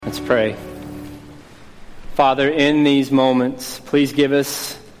Let's pray. Father, in these moments, please give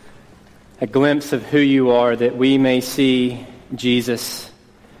us a glimpse of who you are, that we may see Jesus.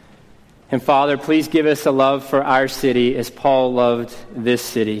 And Father, please give us a love for our city as Paul loved this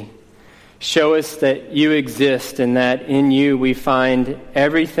city. Show us that you exist and that in you we find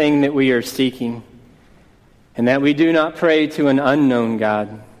everything that we are seeking. And that we do not pray to an unknown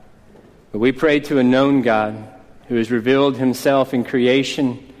God, but we pray to a known God who has revealed himself in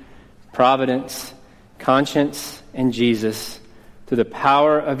creation, providence, conscience, and Jesus through the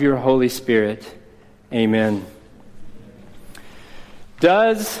power of your Holy Spirit. Amen.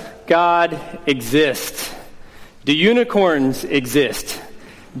 Does God exist? Do unicorns exist?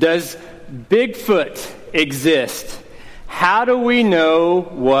 Does Bigfoot exist? How do we know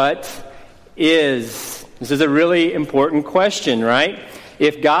what is? This is a really important question, right?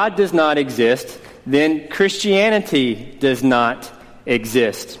 If God does not exist, then Christianity does not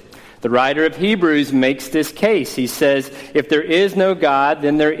exist. The writer of Hebrews makes this case. He says, if there is no God,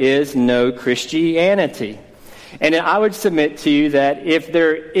 then there is no Christianity. And I would submit to you that if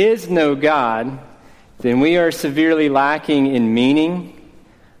there is no God, then we are severely lacking in meaning,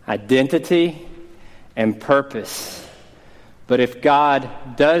 identity, and purpose. But if God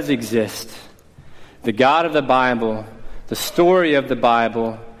does exist, the God of the Bible, the story of the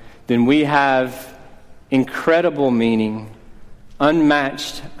Bible, then we have incredible meaning,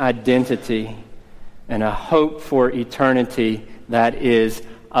 unmatched identity, and a hope for eternity that is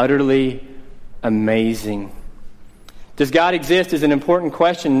utterly amazing. Does God exist is an important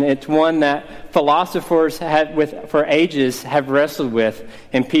question. It's one that philosophers for ages have wrestled with,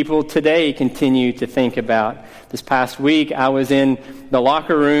 and people today continue to think about. This past week, I was in the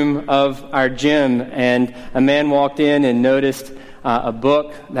locker room of our gym, and a man walked in and noticed a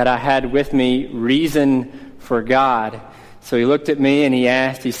book that I had with me, Reason for God. So he looked at me and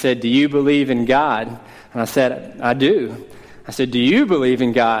he said, do you believe in God? And I said, I do. I said, do you believe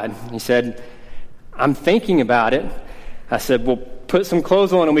in God? He said, I'm thinking about it. I said, well, put some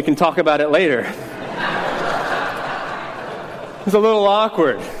clothes on and we can talk about it later. It was a little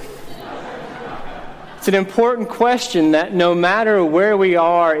awkward. It's an important question that no matter where we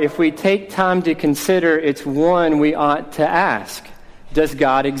are, if we take time to consider, it's one we ought to ask. Does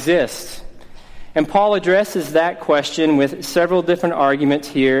God exist? And Paul addresses that question with several different arguments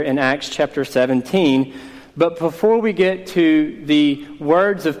here in Acts chapter 17. But before we get to the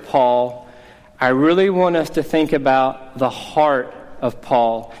words of Paul, I really want us to think about the heart of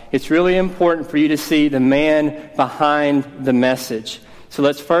Paul. It's really important for you to see the man behind the message. So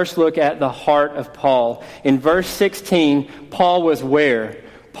let's first look at the heart of Paul. In verse 16, Paul was where?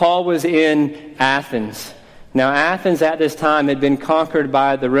 Paul was in Athens. Now, Athens at this time had been conquered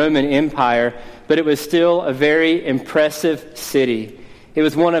by the Roman Empire, but it was still a very impressive city. It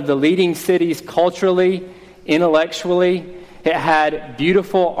was one of the leading cities culturally, intellectually. It had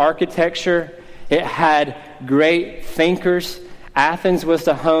beautiful architecture. It had great thinkers. Athens was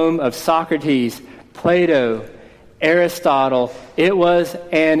the home of Socrates, Plato, Aristotle. It was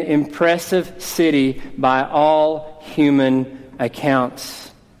an impressive city by all human accounts.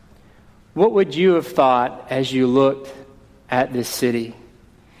 What would you have thought as you looked at this city?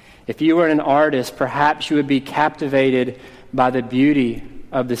 If you were an artist, perhaps you would be captivated by the beauty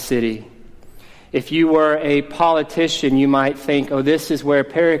of the city. If you were a politician, you might think, oh, this is where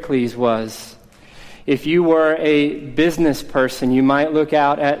Pericles was. If you were a business person, you might look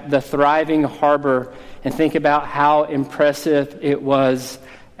out at the thriving harbor and think about how impressive it was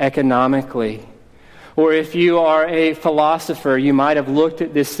economically. Or if you are a philosopher, you might have looked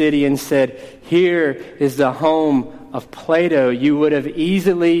at this city and said, here is the home of Plato. You would have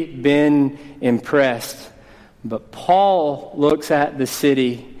easily been impressed. But Paul looks at the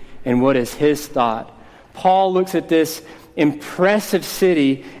city, and what is his thought? Paul looks at this impressive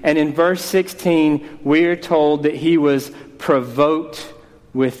city, and in verse 16, we are told that he was provoked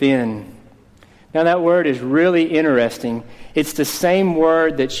within. Now that word is really interesting. It's the same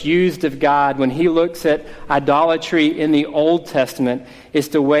word that's used of God when he looks at idolatry in the Old Testament. It's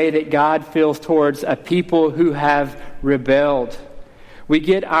the way that God feels towards a people who have rebelled. We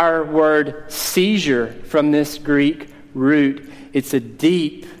get our word seizure from this Greek root. It's a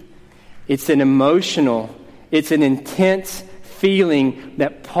deep, it's an emotional, it's an intense feeling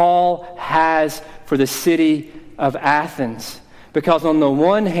that Paul has for the city of Athens. Because on the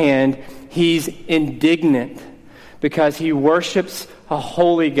one hand, he's indignant because he worships a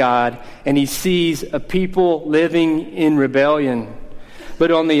holy God and he sees a people living in rebellion.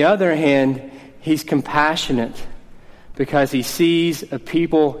 But on the other hand, he's compassionate because he sees a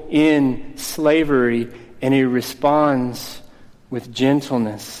people in slavery and he responds with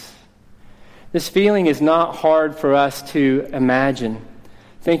gentleness. This feeling is not hard for us to imagine.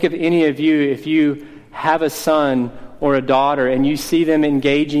 Think of any of you, if you have a son or a daughter and you see them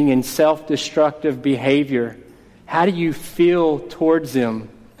engaging in self-destructive behavior, how do you feel towards them?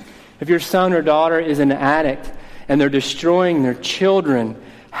 If your son or daughter is an addict and they're destroying their children,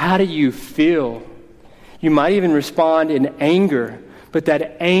 how do you feel? You might even respond in anger, but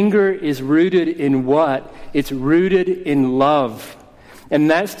that anger is rooted in what? It's rooted in love. And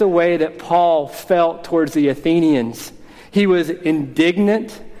that's the way that Paul felt towards the Athenians. He was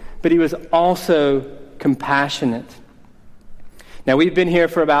indignant, but he was also compassionate. Now, we've been here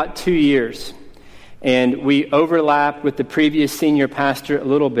for about 2 years, and we overlapped with the previous senior pastor a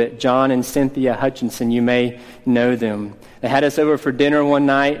little bit, John and Cynthia Hutchinson. You may know them. They had us over for dinner one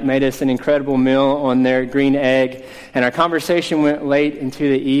night, made us an incredible meal on their green egg, and our conversation went late into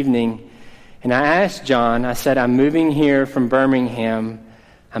the evening. And I asked John, I said, I'm moving here from Birmingham.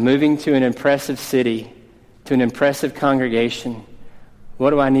 I'm moving to an impressive city, to an impressive congregation.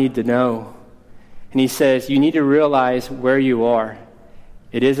 What do I need to know? And he says, you need to realize where you are.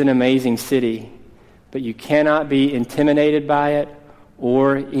 It is an amazing city, but you cannot be intimidated by it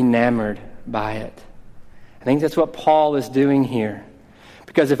or enamored by it. I think that's what Paul is doing here.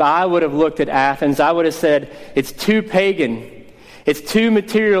 Because if I would have looked at Athens, I would have said, it's too pagan. It's too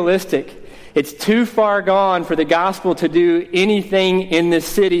materialistic. It's too far gone for the gospel to do anything in this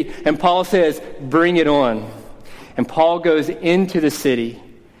city. And Paul says, bring it on. And Paul goes into the city.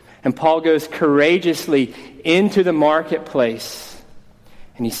 And Paul goes courageously into the marketplace.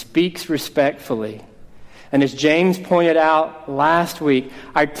 And he speaks respectfully. And as James pointed out last week,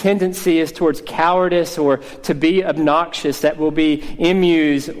 our tendency is towards cowardice or to be obnoxious. That will be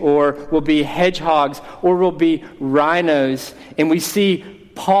emus or will be hedgehogs or will be rhinos. And we see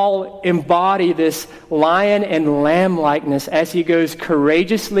Paul embody this lion and lamb likeness as he goes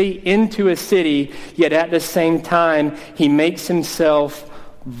courageously into a city, yet at the same time, he makes himself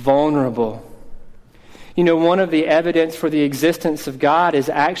vulnerable. You know, one of the evidence for the existence of God is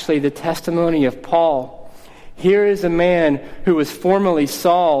actually the testimony of Paul. Here is a man who was formerly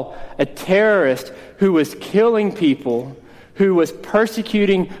Saul, a terrorist who was killing people, who was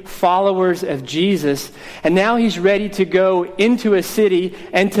persecuting followers of Jesus, and now he's ready to go into a city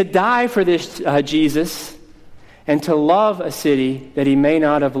and to die for this Jesus and to love a city that he may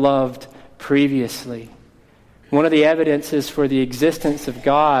not have loved previously. One of the evidences for the existence of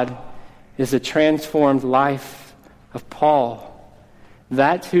God is the transformed life of Paul.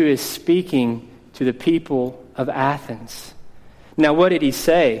 That's who is speaking to the people of Athens. Now, what did he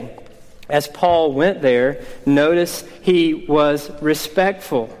say? As Paul went there, notice he was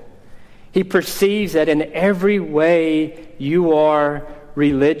respectful. He perceives that in every way you are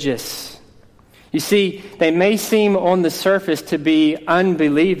religious. You see, they may seem on the surface to be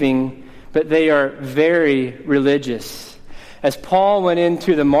unbelieving, but they are very religious. As Paul went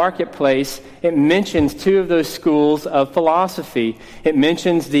into the marketplace, it mentions two of those schools of philosophy. It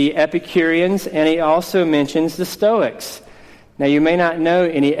mentions the Epicureans, and it also mentions the Stoics. Now, you may not know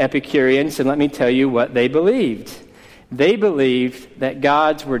any Epicureans, and let me tell you what they believed. They believed that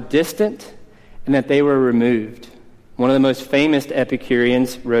gods were distant and that they were removed. One of the most famous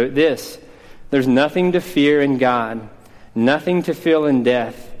Epicureans wrote this: there's nothing to fear in God, nothing to feel in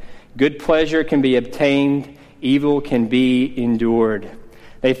death. Good pleasure can be obtained, evil can be endured.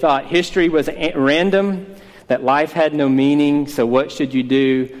 They thought history was random, that life had no meaning, so what should you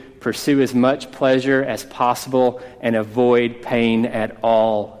do? Pursue as much pleasure as possible and avoid pain at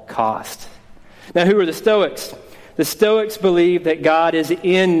all cost. Now, who are the Stoics? The Stoics believe that God is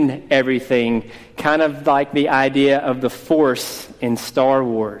in everything, kind of like the idea of the Force in Star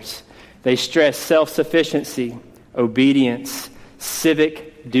Wars. They stress self-sufficiency, obedience,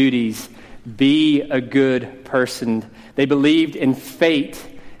 civic duties, be a good person. They believed in fate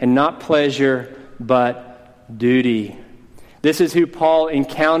and not pleasure, but duty. This is who Paul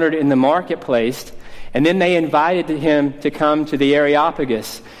encountered in the marketplace, and then they invited him to come to the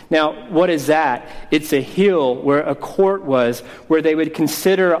Areopagus. Now, what is that? It's a hill where a court was, where they would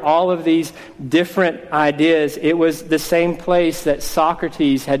consider all of these different ideas. It was the same place that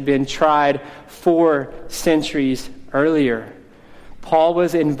Socrates had been tried 4 centuries earlier. Paul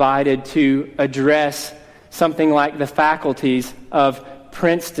was invited to address something like the faculties of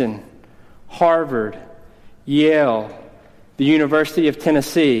Princeton, Harvard, Yale, the University of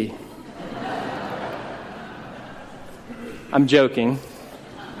Tennessee. I'm joking.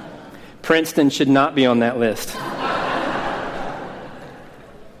 Princeton should not be on that list.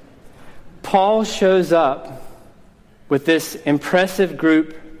 Paul shows up with this impressive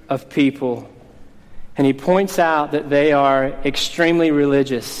group of people. And he points out that they are extremely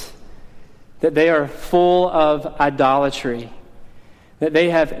religious, that they are full of idolatry, that they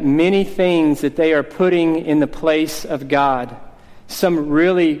have many things that they are putting in the place of God. Some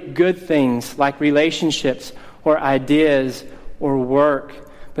really good things like relationships or ideas or work,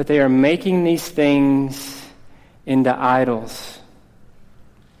 but they are making these things into idols.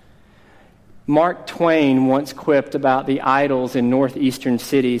 Mark Twain once quipped about the idols in northeastern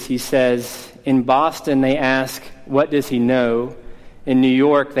cities. He says, in Boston they ask, what does he know? In New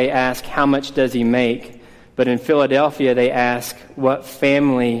York they ask, how much does he make? But in Philadelphia they ask, what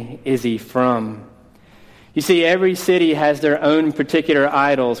family is he from? You see, every city has their own particular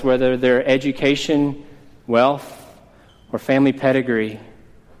idols, whether they're education, wealth, or family pedigree.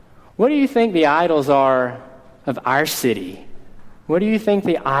 What do you think the idols are of our city? What do you think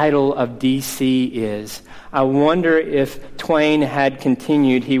the idol of D.C. is? I wonder if Twain had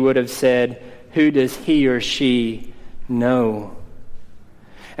continued, he would have said, who does he or she know?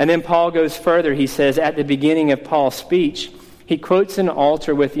 And then Paul goes further. He says at the beginning of Paul's speech, he quotes an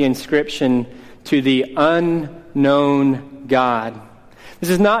altar with the inscription, to the unknown God.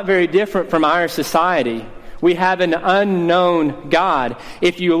 This is not very different from our society. We have an unknown God.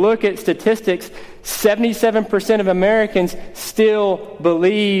 If you look at statistics, 77% of Americans still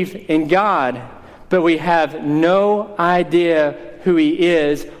believe in God, but we have no idea who he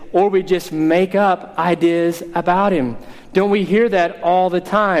is, or we just make up ideas about him. Don't we hear that all the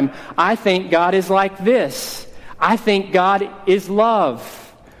time? I think God is like this. I think God is love.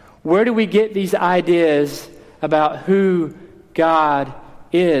 Where do we get these ideas about who God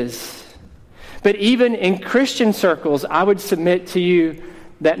is? But even in Christian circles, I would submit to you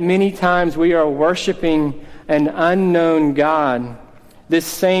that many times we are worshiping an unknown God. This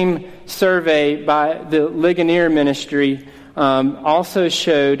same survey by the Ligonier Ministry also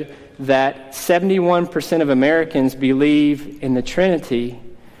showed that 71% of Americans believe in the Trinity.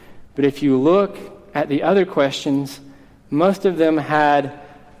 But if you look at the other questions, most of them had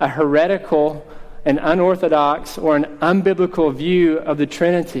a heretical, an unorthodox, or an unbiblical view of the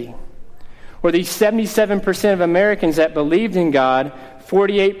Trinity. Where these 77% of Americans that believed in God,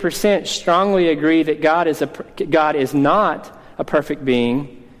 48% strongly agree that God is not a perfect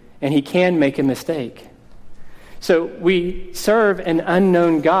being, and he can make a mistake. So we serve an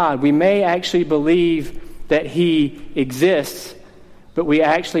unknown God. We may actually believe that he exists, but we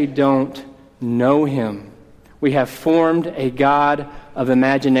actually don't know him. We have formed a God of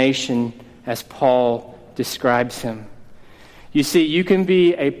imagination, as Paul describes him. You see, you can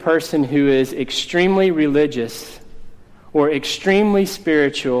be a person who is extremely religious or extremely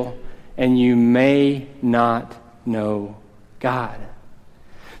spiritual, and you may not know God.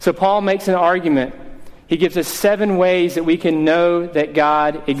 So Paul makes an argument. He gives us 7 ways that we can know that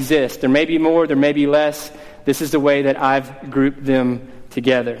God exists. There may be more, there may be less. This is the way that I've grouped them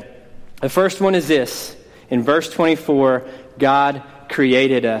together. The first one is this. In verse 24, God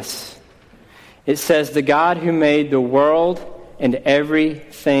created us. It says, the God who made the world and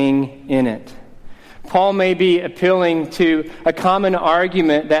everything in it. Paul may be appealing to a common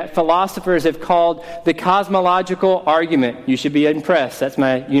argument that philosophers have called the cosmological argument. You should be impressed. That's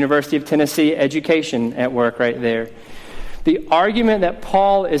my University of Tennessee education at work right there. The argument that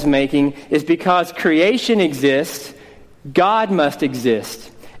Paul is making is because creation exists, God must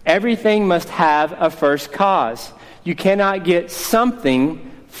exist. Everything must have a first cause. You cannot get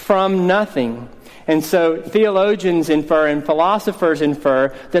something from nothing. And so theologians infer and philosophers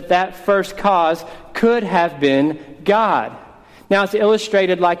infer that that first cause could have been God. Now it's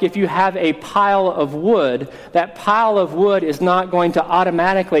illustrated like if you have a pile of wood, that pile of wood is not going to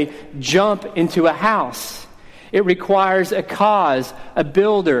automatically jump into a house. It requires a cause, a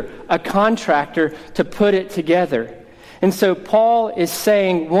builder, a contractor to put it together. And so Paul is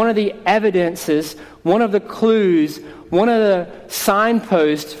saying one of the evidences, one of the clues, one of the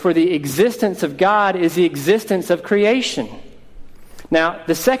signposts for the existence of God is the existence of creation. Now,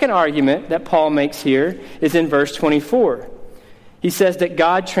 the second argument that Paul makes here is in verse 24. He says that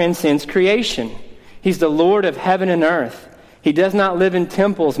God transcends creation. He's the Lord of heaven and earth. He does not live in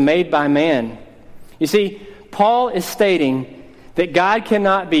temples made by man. You see, Paul is stating that God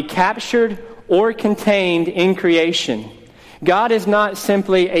cannot be captured or contained in creation. God is not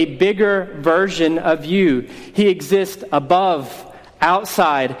simply a bigger version of you. He exists above,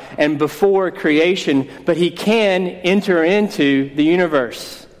 outside, and before creation, but he can enter into the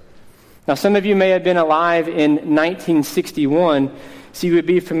universe. Now, some of you may have been alive in 1961, so you would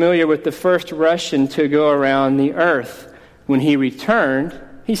be familiar with the first Russian to go around the earth. When he returned,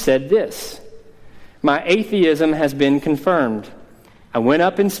 he said this: "My atheism has been confirmed. I went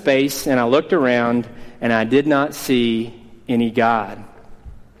up in space and I looked around and I did not see any God.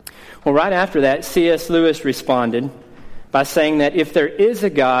 Well, right after that, C.S. Lewis responded by saying that if there is a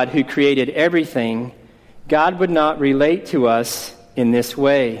God who created everything, God would not relate to us in this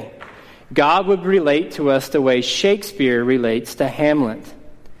way. God would relate to us the way Shakespeare relates to Hamlet.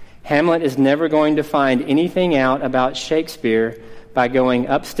 Hamlet is never going to find anything out about Shakespeare by going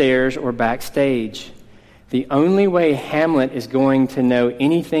upstairs or backstage. The only way Hamlet is going to know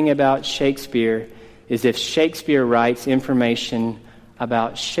anything about Shakespeare is if Shakespeare writes information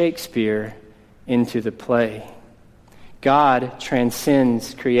about Shakespeare into the play. God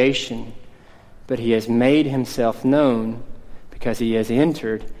transcends creation, but he has made himself known because he has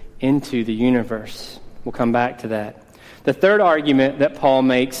entered into the universe. We'll come back to that. The third argument that Paul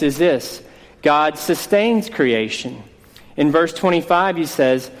makes is this: God sustains creation. In verse 25 he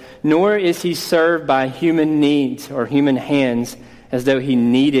says, "Nor is he served by human needs or human hands as though he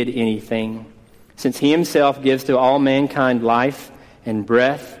needed anything, since he himself gives to all mankind life and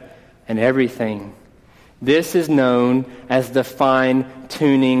breath and everything." This is known as the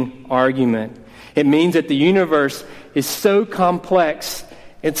fine-tuning argument. It means that the universe is so complex,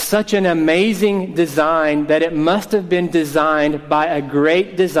 it's such an amazing design that it must have been designed by a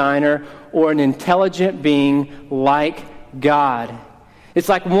great designer or an intelligent being like God. It's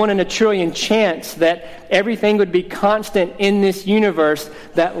like 1 in a trillion chance that everything would be constant in this universe,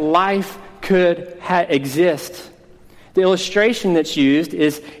 that life could exist. The illustration that's used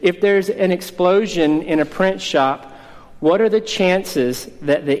is if there's an explosion in a print shop, what are the chances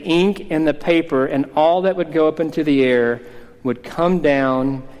that the ink and the paper and all that would go up into the air would come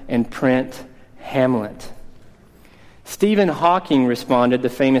down and print Hamlet? Stephen Hawking responded, the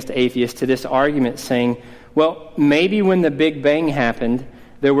famous atheist, to this argument saying, well, maybe when the Big Bang happened,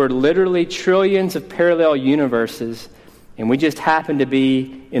 there were literally trillions of parallel universes, and we just happen to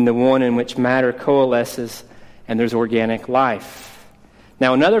be in the one in which matter coalesces and there's organic life.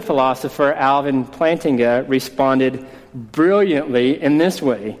 Now, another philosopher, Alvin Plantinga, responded brilliantly in this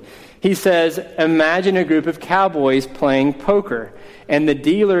way. He says, imagine a group of cowboys playing poker, and the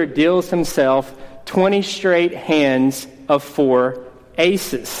dealer deals himself 20 straight hands of 4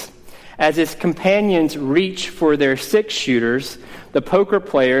 aces. As his companions reach for their 6-shooters, the poker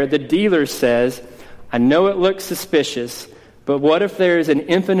player, the dealer, says, I know it looks suspicious, but what if there is an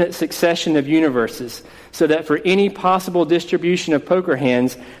infinite succession of universes, so that for any possible distribution of poker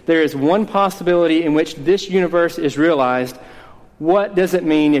hands, there is one possibility in which this universe is realized? What does it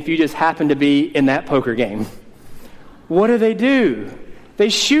mean if you just happen to be in that poker game? What do? They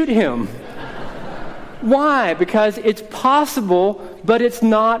shoot him. Why? Because it's possible, but it's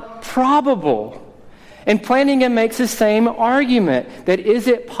not probable. And Plantinga makes the same argument, that is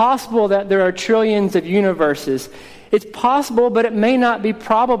it possible that there are trillions of universes? It's possible, but it may not be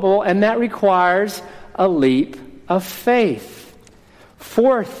probable, and that requires a leap of faith.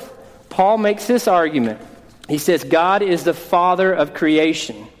 Fourth, Paul makes this argument. He says God is the Father of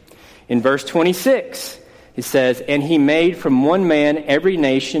creation. In verse 26, he says, and he made from one man every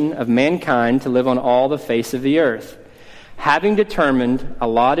nation of mankind to live on all the face of the earth, having determined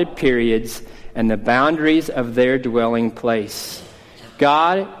allotted periods and the boundaries of their dwelling place.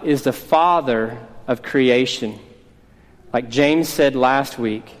 God is the Father of creation. Like James said last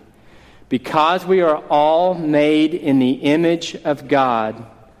week, because we are all made in the image of God,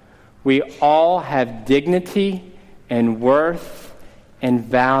 we all have dignity and worth and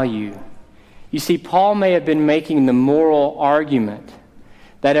value. You see, Paul may have been making the moral argument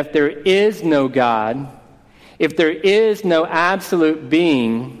that if there is no God, if there is no absolute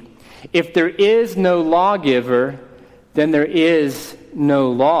being, if there is no lawgiver, then there is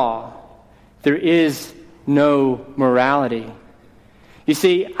no law. There is no morality. You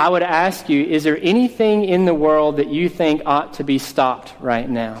see, I would ask you, is there anything in the world that you think ought to be stopped right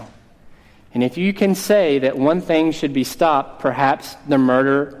now? And if you can say that one thing should be stopped, perhaps the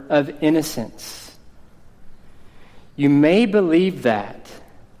murder of innocents. You may believe that,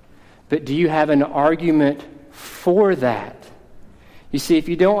 but do you have an argument for that? You see, if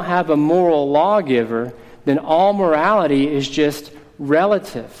you don't have a moral lawgiver, then all morality is just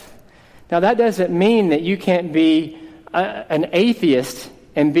relative. Now, that doesn't mean that you can't be an atheist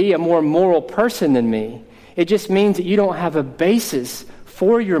and be a more moral person than me. It just means that you don't have a basis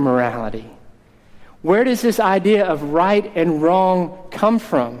for your morality. Where does this idea of right and wrong come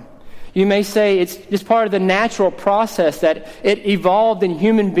from? You may say it's just part of the natural process that it evolved in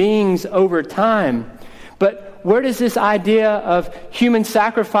human beings over time. But where does this idea of human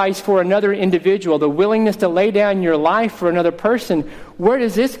sacrifice for another individual, the willingness to lay down your life for another person, where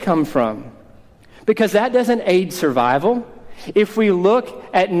does this come from? Because that doesn't aid survival. If we look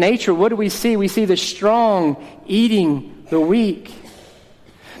at nature, what do we see? We see the strong eating the weak.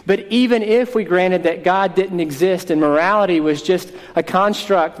 But even if we granted that God didn't exist and morality was just a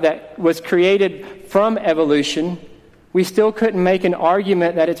construct that was created from evolution, we still couldn't make an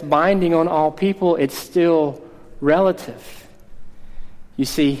argument that it's binding on all people. It's still relative. You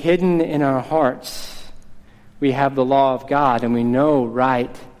see, hidden in our hearts, we have the law of God, and we know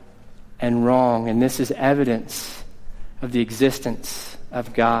right and wrong, and this is evidence of the existence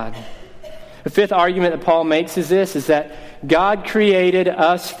of God. The fifth argument that Paul makes is this, is that God created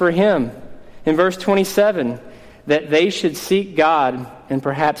us for him. In verse 27, that they should seek God and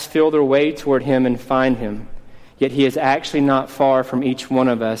perhaps feel their way toward him and find him. Yet he is actually not far from each one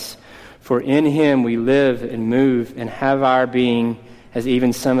of us. For in him we live and move and have our being, as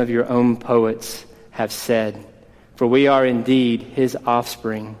even some of your own poets have said. For we are indeed his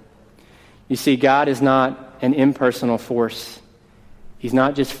offspring. You see, God is not an impersonal force. He's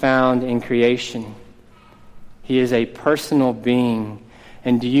not just found in creation. He is a personal being.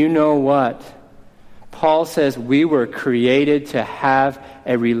 And do you know what? Paul says we were created to have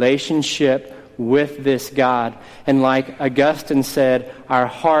a relationship with this God. And like Augustine said, our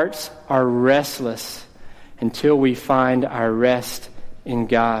hearts are restless until we find our rest in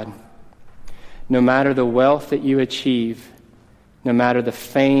God. No matter the wealth that you achieve, no matter the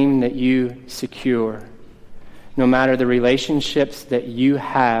fame that you secure, no matter the relationships that you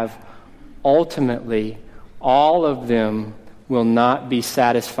have, ultimately, all of them will not be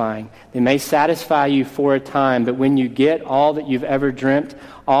satisfying. They may satisfy you for a time, but when you get all that you've ever dreamt,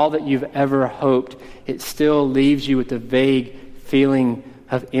 all that you've ever hoped, it still leaves you with a vague feeling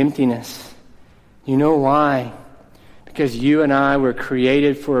of emptiness. You know why? Because you and I were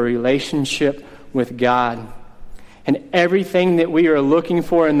created for a relationship with God. And everything that we are looking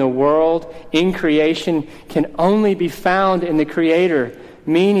for in the world, in creation, can only be found in the Creator.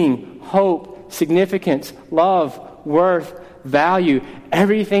 Meaning, hope, significance, love, worth, value.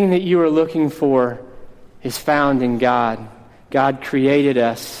 Everything that you are looking for is found in God. God created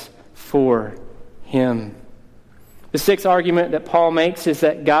us for him. The sixth argument that Paul makes is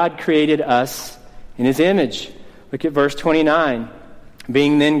that God created us in his image. Look at verse 29.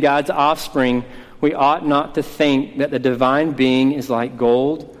 Being then God's offspring, we ought not to think that the divine being is like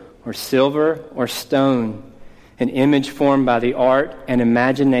gold or silver or stone, an image formed by the art and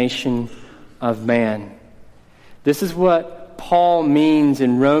imagination of man. This is what Paul means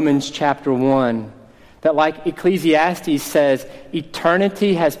in Romans chapter 1, that like Ecclesiastes says,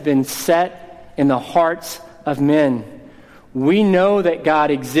 eternity has been set in the hearts of men. We know that God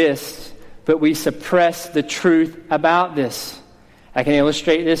exists, but we suppress the truth about this. I can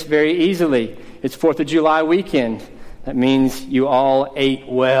illustrate this very easily. It's 4th of July weekend. That means you all ate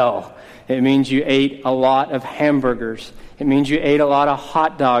well. It means you ate a lot of hamburgers. It means you ate a lot of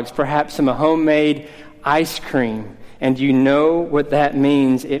hot dogs, perhaps some homemade ice cream. And you know what that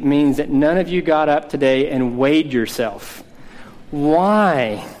means. It means that none of you got up today and weighed yourself.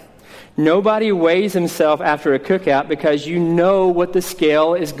 Why? Nobody weighs himself after a cookout because you know what the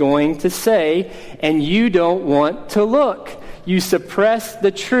scale is going to say, and you don't want to look. You suppress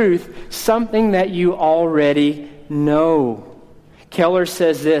the truth, something that you already know. Keller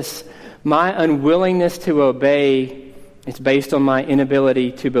says this, my unwillingness to obey is based on my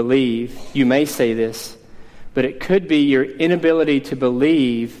inability to believe. You may say this, but it could be your inability to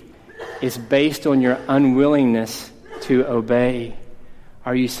believe is based on your unwillingness to obey.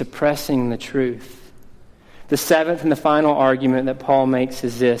 Are you suppressing the truth? The seventh and the final argument that Paul makes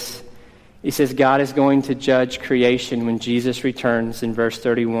is this. He says God is going to judge creation when Jesus returns in verse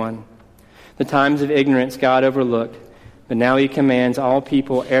 31. The times of ignorance God overlooked, but now he commands all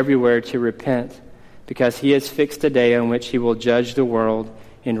people everywhere to repent, because he has fixed a day on which he will judge the world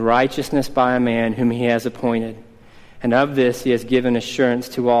in righteousness by a man whom he has appointed. And of this he has given assurance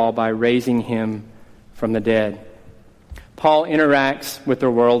to all by raising him from the dead. Paul interacts with their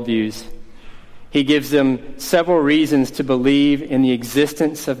worldviews. He gives them several reasons to believe in the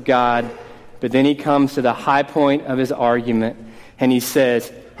existence of God, but then he comes to the high point of his argument, and he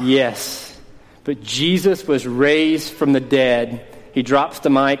says, yes, but Jesus was raised from the dead. He drops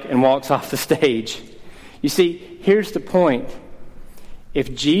the mic and walks off the stage. You see, here's the point.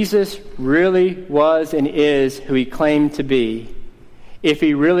 If Jesus really was and is who he claimed to be, if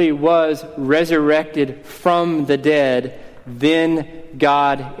he really was resurrected from the dead, then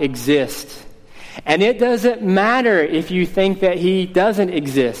God exists. And it doesn't matter if you think that he doesn't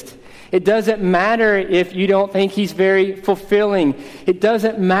exist. It doesn't matter if you don't think he's very fulfilling. It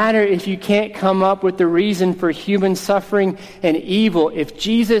doesn't matter if you can't come up with the reason for human suffering and evil. If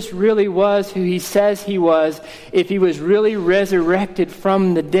Jesus really was who he says he was, if he was really resurrected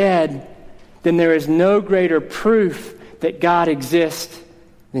from the dead, then there is no greater proof that God exists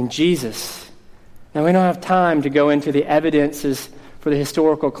than Jesus. Now, we don't have time to go into the evidences for the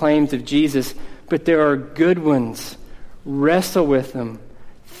historical claims of Jesus, but there are good ones. Wrestle with them.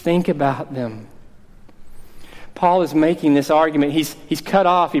 Think about them. Paul is making this argument. He's cut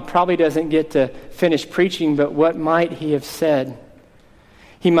off. He probably doesn't get to finish preaching, but what might he have said?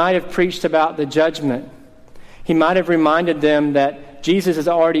 He might have preached about the judgment. He might have reminded them that Jesus has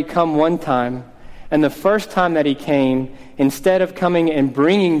already come one time, and the first time that he came, instead of coming and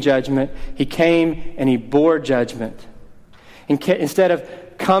bringing judgment, he came and he bore judgment. Instead of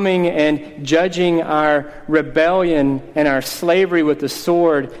coming and judging our rebellion and our slavery with the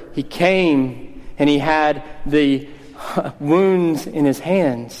sword, he came and he had the wounds in his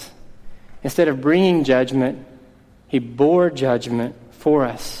hands. Instead of bringing judgment, he bore judgment for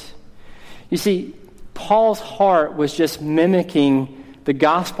us. You see, Paul's heart was just mimicking the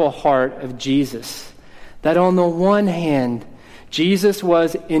gospel heart of Jesus. That on the one hand, Jesus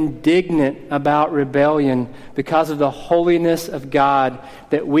was indignant about rebellion because of the holiness of God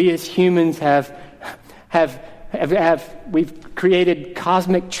that we as humans we've created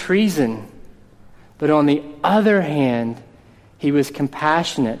cosmic treason. But on the other hand, he was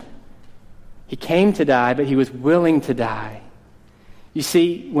compassionate. He came to die, but he was willing to die. You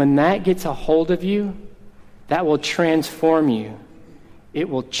see, when that gets a hold of you, that will transform you. It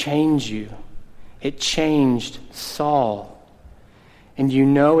will change you. It changed Saul. And you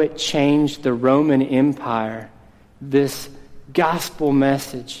know it changed the Roman Empire. This gospel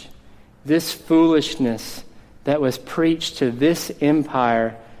message, this foolishness that was preached to this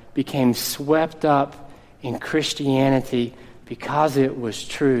empire became swept up in Christianity because it was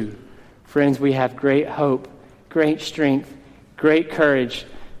true. Friends, we have great hope, great strength, great courage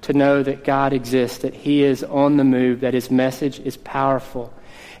to know that God exists, that he is on the move, that his message is powerful.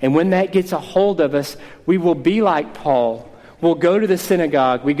 And when that gets a hold of us, we will be like Paul. We'll go to the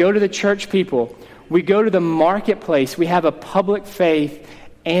synagogue. We go to the church people. We go to the marketplace. We have a public faith,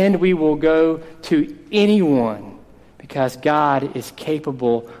 and we will go to anyone because God is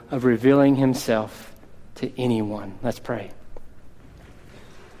capable of revealing himself to anyone. Let's pray.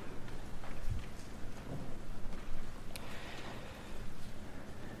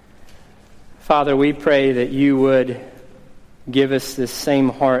 Father, we pray that you would give us this same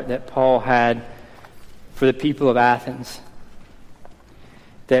heart that Paul had for the people of Athens.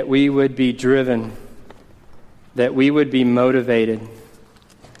 That we would be driven, that we would be motivated,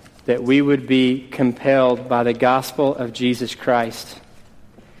 that we would be compelled by the gospel of Jesus Christ,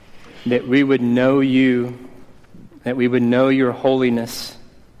 that we would know you, that we would know your holiness,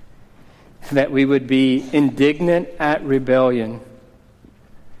 that we would be indignant at rebellion,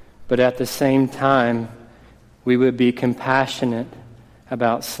 but at the same time, we would be compassionate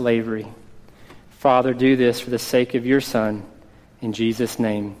about slavery. Father, do this for the sake of your Son. In Jesus'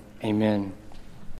 name, amen.